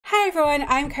Hi everyone,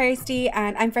 I'm Kirsty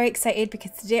and I'm very excited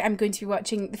because today I'm going to be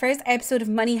watching the first episode of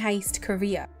Money Heist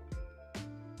Korea.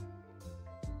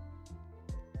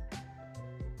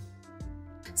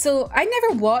 So I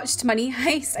never watched Money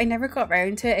Heist, I never got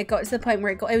around to it. It got to the point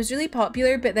where it was really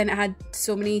popular, but then it had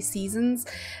so many seasons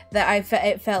that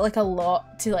it felt like a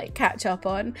lot to like catch up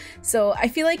on. So I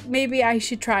feel like maybe I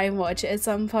should try and watch it at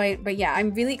some point. But yeah,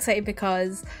 I'm really excited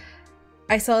because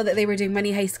I saw that they were doing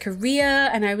Money Heist Korea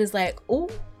and I was like, oh,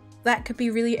 that could be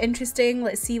really interesting.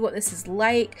 Let's see what this is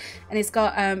like. And it's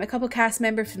got a couple cast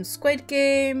members from Squid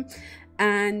Game.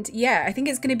 And yeah, I think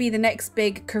it's going to be the next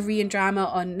big Korean drama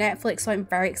on Netflix, so I'm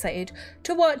very excited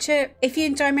to watch it. If you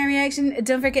enjoy my reaction,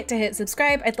 don't forget to hit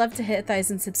subscribe. I'd love to hit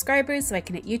 1,000 subscribers so I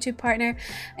can hit YouTube partner.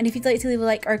 And if you'd like to leave a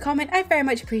like or a comment, I'd very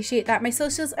much appreciate that. My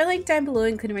socials are linked down below,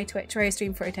 including my Twitch where I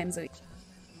stream 4 times a week.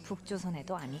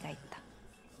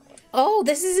 Oh,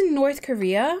 this is in North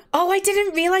Korea? Oh, I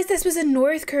didn't realize this was in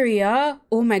North Korea.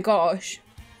 Oh my gosh.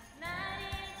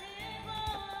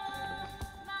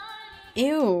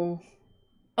 Ew.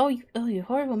 Oh, you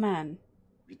horrible man.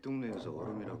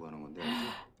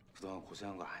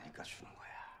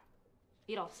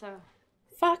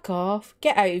 Fuck off.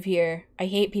 Get out of here. I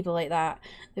hate people like that.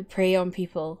 They prey on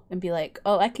people and be like,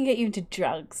 oh, I can get you into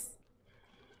drugs.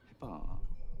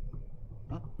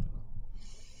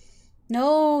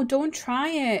 No, don't try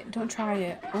it. Don't try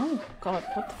it. Oh, God,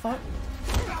 what the fuck?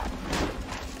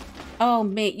 Oh,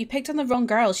 mate, you picked on the wrong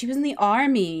girl. She was in the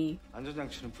army.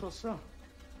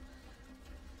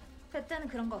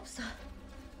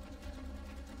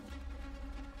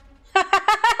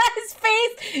 His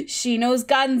face! She knows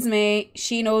guns, mate.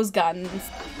 She knows guns.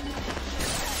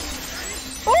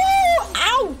 Oh!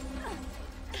 Ow!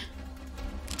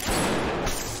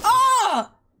 Oh!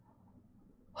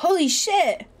 Holy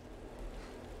shit!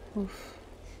 Oof.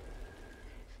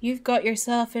 You've got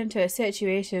yourself into a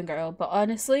situation, girl, but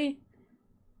honestly,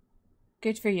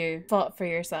 good for you. Fought for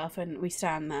yourself and we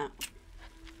stand that.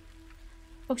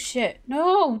 Oh shit.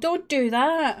 No, don't do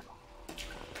that.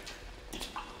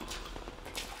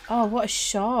 Oh, what a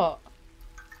shot.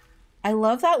 I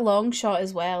love that long shot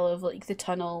as well of like the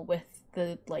tunnel with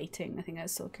the lighting. I think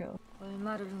that's so cool.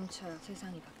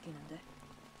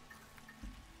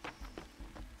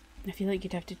 I feel like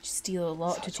you'd have to steal a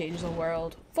lot to change the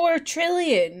world. 4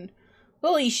 trillion!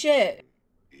 Holy shit!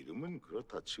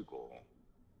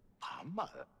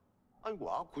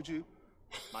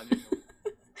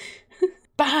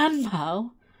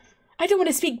 Banmal? I don't want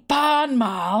to speak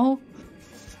Banmal!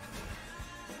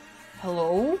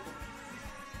 Hello?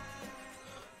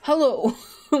 Hello?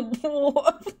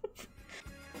 What?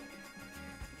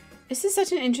 This is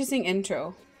such an interesting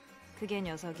intro.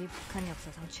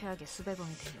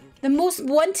 The most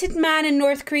wanted man in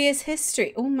North Korea's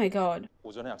history. Oh my god.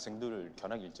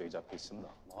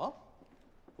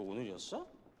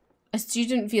 A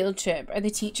student field trip. Are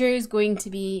the teachers going to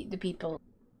be the people?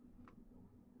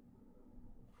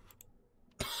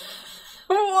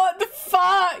 What the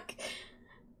fuck?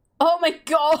 Oh my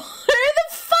god. Who the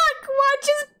fuck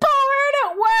watches porn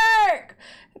at work?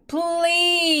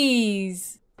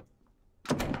 Please.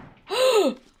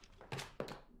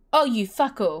 Oh, you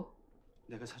fucko.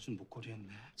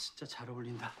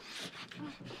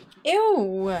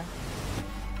 Ew.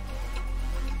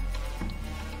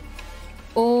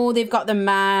 Oh, they've got the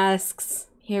masks.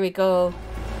 Here we go.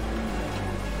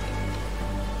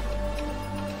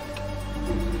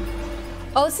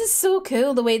 Oh, this is so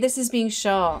cool, the way this is being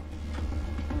shot.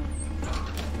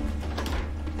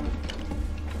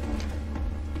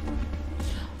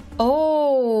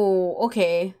 Oh,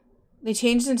 okay. They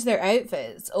changed into their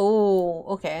outfits. Oh,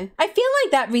 okay. I feel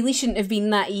like that really shouldn't have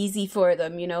been that easy for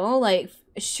them, you know? Like,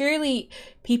 surely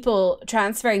people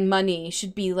transferring money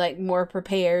should be, like, more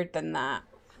prepared than that.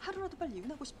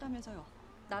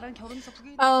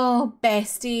 Oh,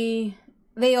 bestie.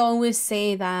 They always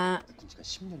say that.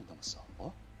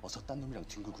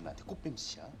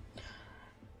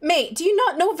 Mate, do you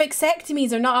not know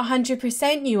vasectomies are not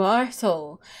 100%, you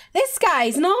arsehole? This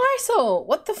guy's an arsehole.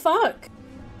 What the fuck?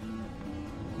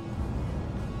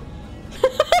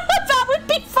 That would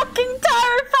be fucking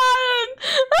terrifying!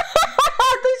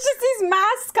 There's just these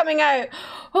masks coming out.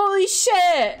 Holy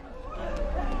shit!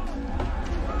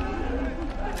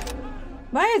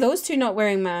 Why are those two not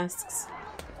wearing masks?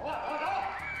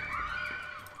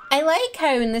 I like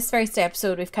how in this first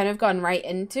episode we've kind of gone right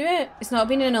into it. It's not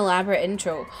been an elaborate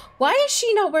intro. Why is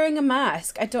she not wearing a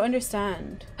mask? I don't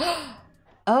understand.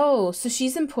 Oh, so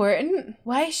she's important?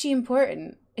 Why is she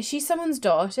important? Is she someone's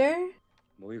daughter?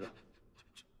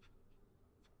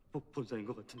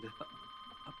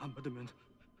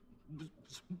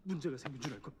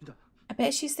 I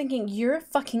bet she's thinking, you're a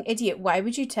fucking idiot. Why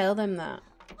would you tell them that?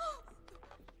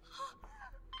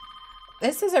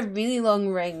 This is a really long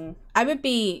ring. I would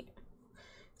be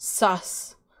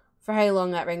sus for how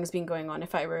long that ring's been going on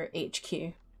if I were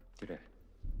HQ. 그래.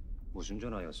 무슨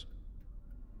전화였어?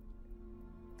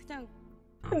 그냥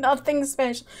Nothing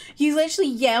special. You literally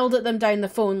yelled at them down the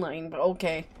phone line, but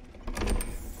okay.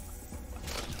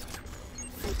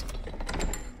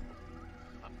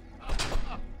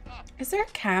 Is there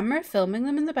a camera filming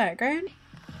them in the background?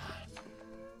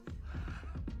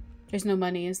 There's no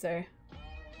money, is there?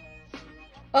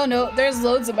 Oh no, there's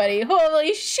loads of money.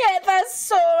 Holy shit, that's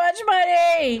so much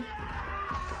money!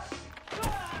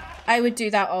 I would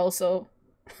do that also.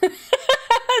 So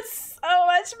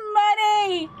much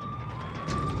money!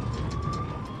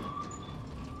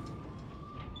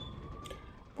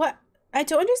 What? I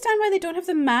don't understand why they don't have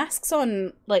the masks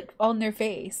on, like, on their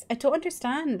face. I don't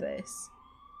understand this.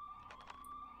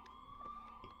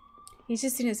 He's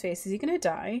just seen his face. Is he gonna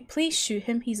die? Please shoot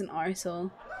him. He's an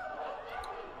arsehole.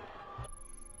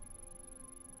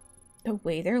 The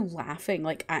way they're laughing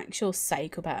like actual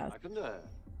psychopaths. 근데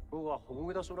그거가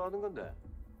허공에다 쏘라는 건데.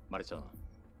 말했잖아.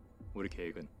 우리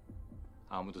계획은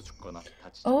아무도 죽거나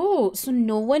다치지. Oh, so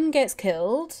no one gets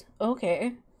killed?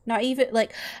 Okay. Not even,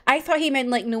 like, I thought he meant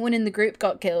like no one in the group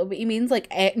got killed, but he means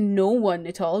like no one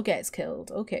at all gets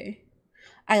killed. Okay.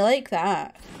 I like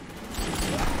that.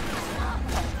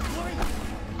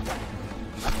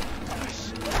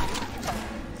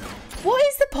 What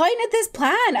is the point of this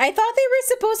plan? I thought they were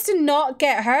supposed to not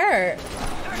get hurt.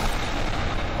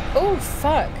 Oh,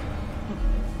 fuck.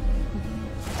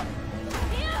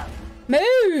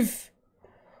 Move!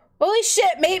 Holy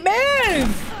shit, mate, move!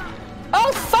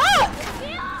 Oh, fuck!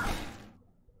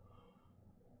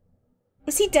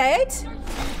 Is he dead?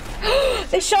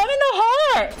 They shot him in the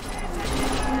heart!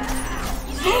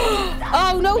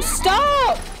 Oh, no,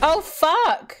 stop! Oh,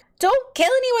 fuck. Don't kill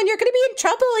anyone, you're gonna be in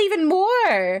trouble even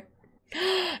more.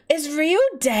 Is Rio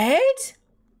dead?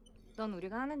 넌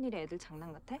우리가 하는 일이 애들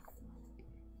장난 같아?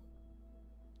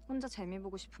 혼자 재미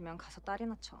보고 싶으면 가서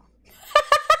딸이나 쳐.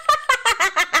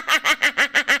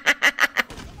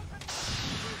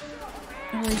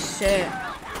 Holy shit.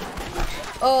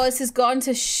 Oh, this has gone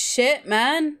to shit,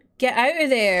 man. Get out of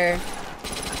there.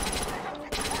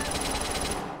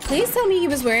 Please tell me he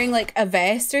was wearing like a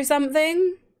vest or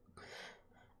something.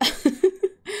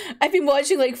 I've been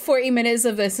watching like 40 minutes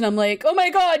of this and I'm like, oh my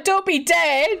god, don't be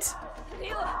dead!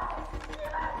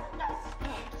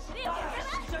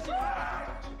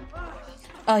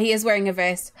 Oh, he is wearing a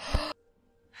vest.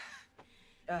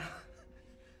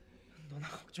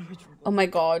 Oh my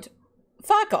god.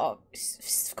 Fuck off.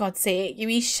 For God's sake, you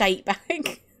wee shite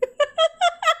bag.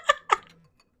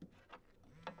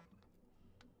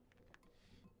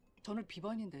 저는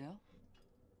비번인데요.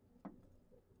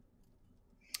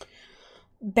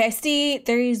 Bestie,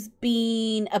 there's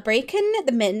been a break-in at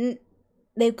the Mint.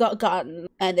 They've got a gun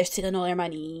and they're stealing all their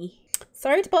money.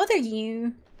 Sorry to bother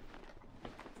you.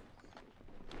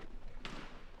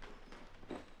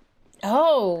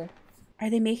 Oh.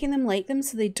 Are they making them like them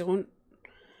so they don't...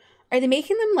 Are they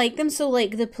making them like them so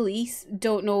like the police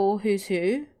don't know who's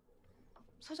who?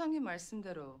 서장님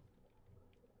말씀대로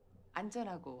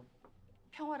안전하고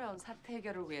평화로운 사태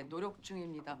해결을 위해 노력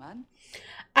중입니다만.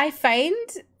 I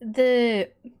find the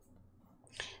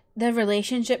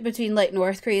relationship between like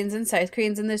North Koreans and South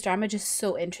Koreans in this drama just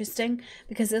so interesting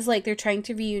because it's like they're trying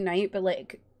to reunite but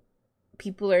like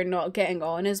people are not getting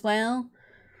on as well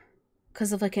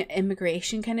because of like an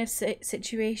immigration kind of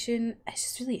situation. It's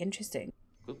just really interesting.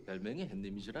 그 별명이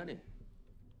햇님이지라니.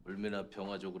 얼마나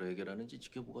평화적으로 해결하는지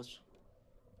지켜보겠어.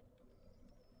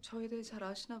 저에 대해 잘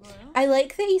아시나 봐요. I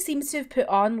like that he seems to have put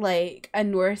on like a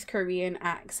North Korean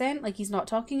accent. Like he's not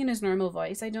talking in his normal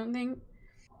voice, I don't think.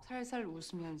 살살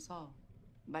웃으면서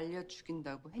말려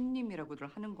죽인다고 햇님이라고들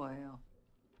하는 거예요.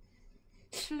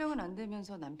 실력은 안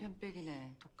되면서 남편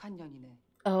빼기네 독한 년이네.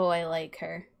 Oh, I like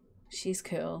her. She's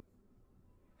cool.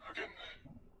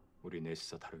 우리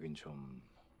넷이서 다루긴 좀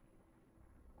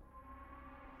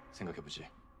생각해보지.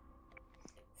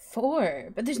 4,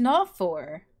 but there's not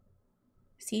 4.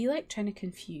 Is he like trying to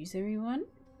confuse everyone?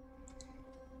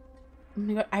 Oh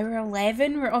my god, we're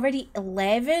 11? We're already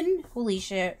 11? Holy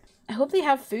shit. I hope they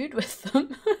have food with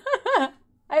them.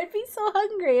 I'd be so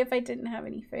hungry if I didn't have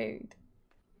any food.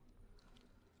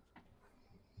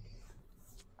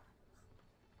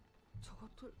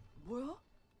 저것들 뭐야?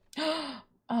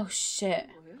 Oh shit.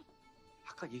 뭐예요?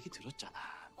 아까 얘기 들었잖아.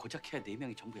 고작 해야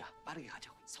 4명이 전부야. 빠르게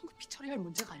가자고. 성급히 처리할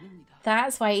문제가 아닙니다.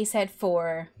 That's why he said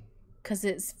 4. Because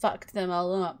it's fucked them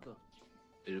all up.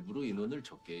 일부러 인원을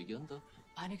적게 얘기한다.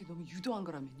 만약에 너무 유도한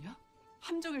거라면요?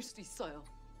 함정일 수도 있어요.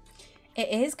 It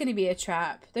is going to be a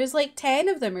trap. There's like 10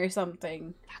 of them or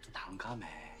something. 나도 난감해.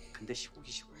 근데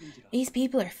시국이라. These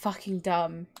people are fucking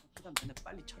dumb. 그다음 자네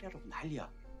빨리 처리하라고 난리야.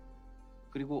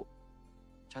 그리고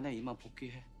자네 이만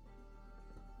복귀해.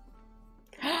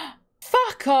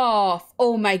 Fuck off!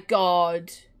 Oh my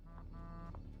god.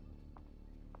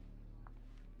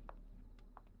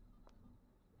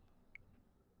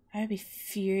 I'd be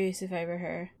furious if I were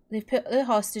her. They've put the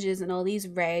hostages in all these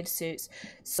red suits,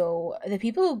 so the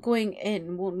people going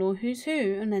in won't know who's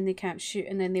who, and then they can't shoot,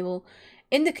 and then they will,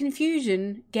 in the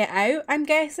confusion, get out, I'm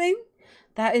guessing?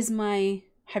 That is my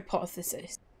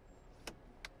hypothesis.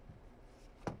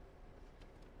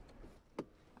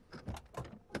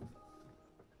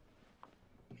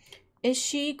 Is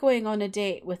she going on a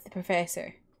date with the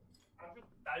professor?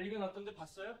 난리가 났던데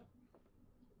봤어요?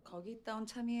 거기 있다 온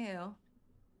참이에요.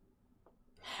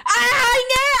 I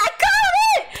knew! I got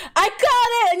it! I got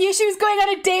it! I knew she was going on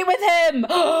a date with him!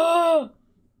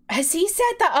 Has he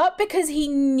set that up because he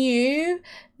knew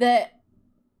that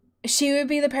she would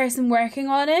be the person working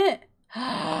on it?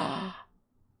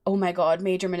 Oh my god,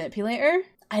 major manipulator.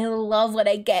 I love when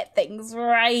I get things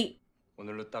right.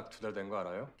 오늘로 딱 2달 된 거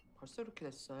알아요? 벌써 이렇게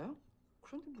됐어요?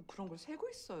 그런데 뭐 그런 걸 세고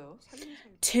있어요?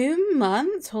 2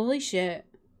 months? Holy shit.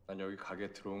 난 여기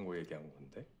가게 들어온 거 얘기한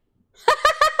건데.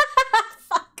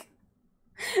 Fuck.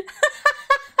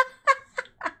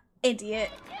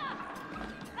 Idiot.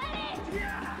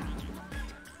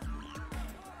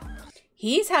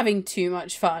 He's having too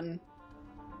much fun.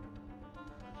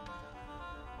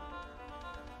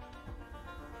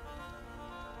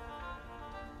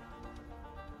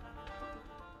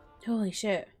 Holy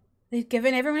shit. They've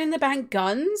given everyone in the bank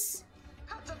guns?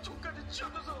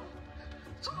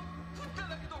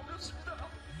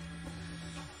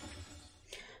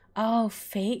 Oh,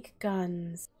 fake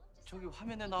guns. 저기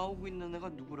화면에 나오고 있는 애가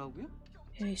누구라고요?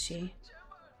 Who is she?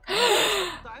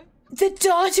 The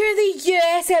daughter of the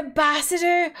US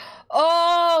ambassador?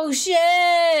 Oh,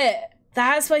 shit!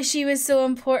 That's why she was so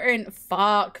important.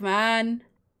 Fuck, man.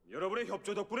 여러분의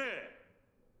협조 덕분에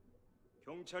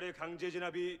경찰의 강제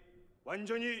진압이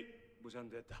완전히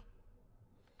무산됐다.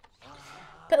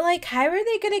 But like, how are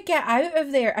they gonna get out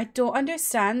of there? I don't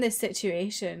understand this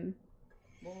situation.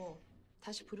 뭐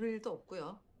다시 부를 일도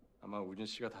없고요. 아마 우진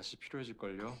씨가 다시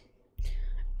필요해질걸요.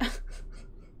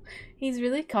 He's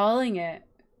really calling it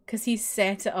because he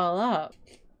set it all up.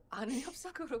 아는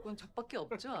협상으로는 저밖에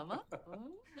없죠 아마?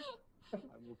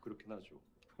 뭐 그렇긴 하죠.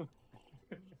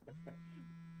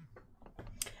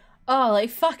 Oh, like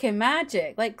fucking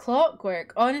magic, like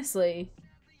clockwork, honestly.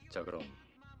 자 그럼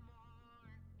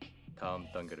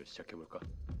다음 단계를 시작해 볼까?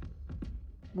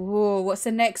 Whoa, what's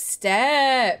the next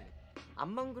step?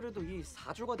 암만 그래도 이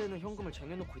 4조가 되는 현금을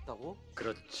쟁여놓고 있다고?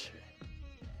 그렇지.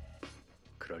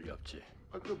 그럴 리 없지.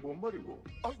 그게 뭔 말이고?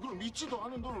 그럼 있지도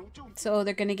않은 돈을 어쩌고? So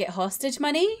they're gonna get hostage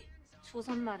money?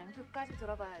 조선 말은 끝까지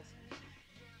들어봐야지.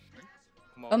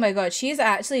 Oh my god, she's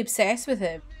actually obsessed with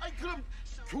him. 그럼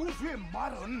교수의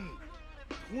말은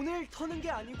돈을 터는 게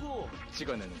아니고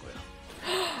찍어내는 거야.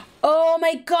 Oh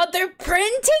my god, they're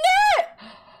printing it!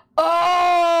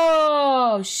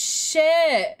 Oh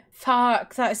shit!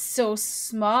 Fuck, that's so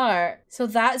smart. So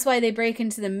that's why they break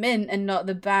into the mint and not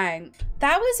the bank.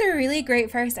 That was a really great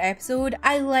first episode.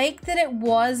 I liked that it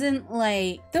wasn't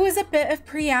like, there was a bit of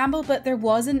preamble, but there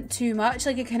wasn't too much.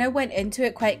 Like it kind of went into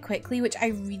it quite quickly, which I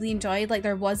really enjoyed. Like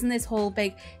there wasn't this whole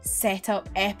big setup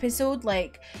episode.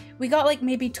 Like we got like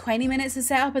maybe 20 minutes of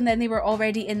setup and then they were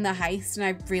already in the heist, and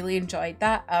I really enjoyed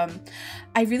that.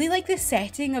 I really like the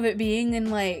setting of it being in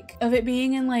like,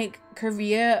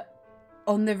 Korea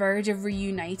on the verge of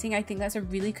reuniting. I think that's a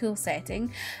really cool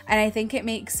setting, and I think it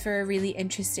makes for a really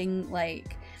interesting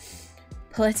like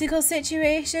political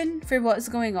situation for what's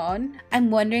going on. I'm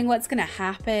wondering what's gonna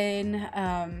happen.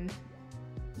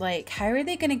 Like how are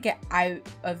they gonna get out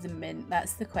of the mint?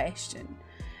 That's the question.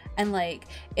 And like,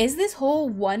 is this whole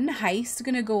one heist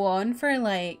gonna go on for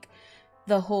like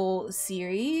the whole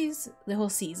series, the whole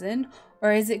season,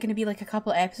 or is it gonna be like a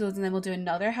couple episodes and then we'll do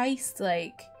another heist?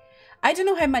 Like I don't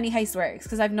know how Money Heist works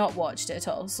because I've not watched it at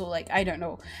all, so like I don't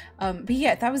know. But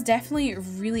yeah, that was definitely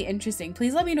really interesting.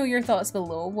 Please let me know your thoughts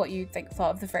below, what you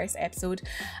thought of the first episode.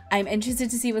 I'm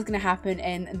interested to see what's going to happen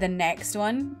in the next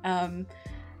one,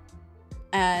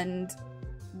 and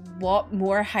what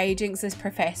more hijinks this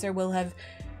professor will have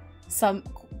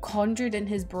conjured in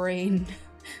his brain.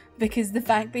 Because the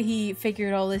fact that he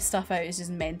figured all this stuff out is just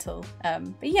mental.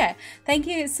 But yeah, thank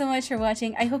you so much for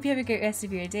watching. I hope you have a great rest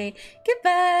of your day.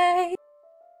 Goodbye!